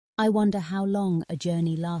I wonder how long a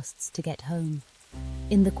journey lasts to get home.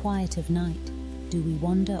 In the quiet of night, do we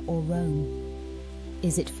wander or roam?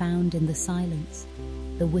 Is it found in the silence,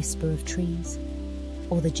 the whisper of trees,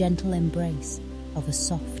 or the gentle embrace of a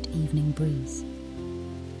soft evening breeze?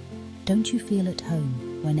 Don't you feel at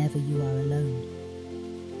home whenever you are alone?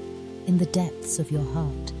 In the depths of your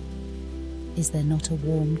heart, is there not a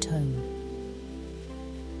warm tone?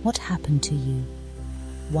 What happened to you,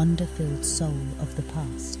 wonder-filled soul of the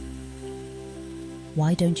past?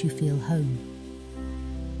 Why don't you feel home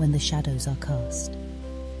when the shadows are cast?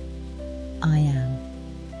 I am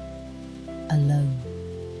alone,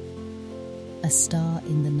 a star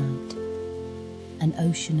in the night, an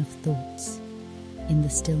ocean of thoughts in the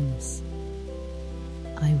stillness.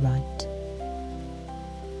 I write,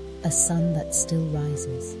 a sun that still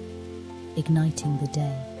rises, igniting the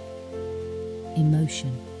day,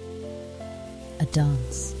 emotion, a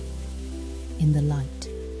dance in the light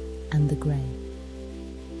and the grey,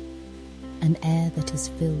 an air that is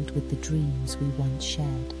filled with the dreams we once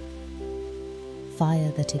shared, fire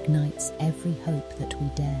that ignites every hope that we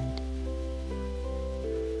dared,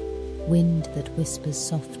 wind that whispers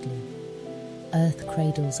softly, earth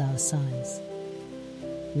cradles our sighs,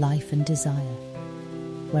 life and desire,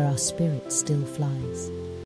 where our spirit still flies.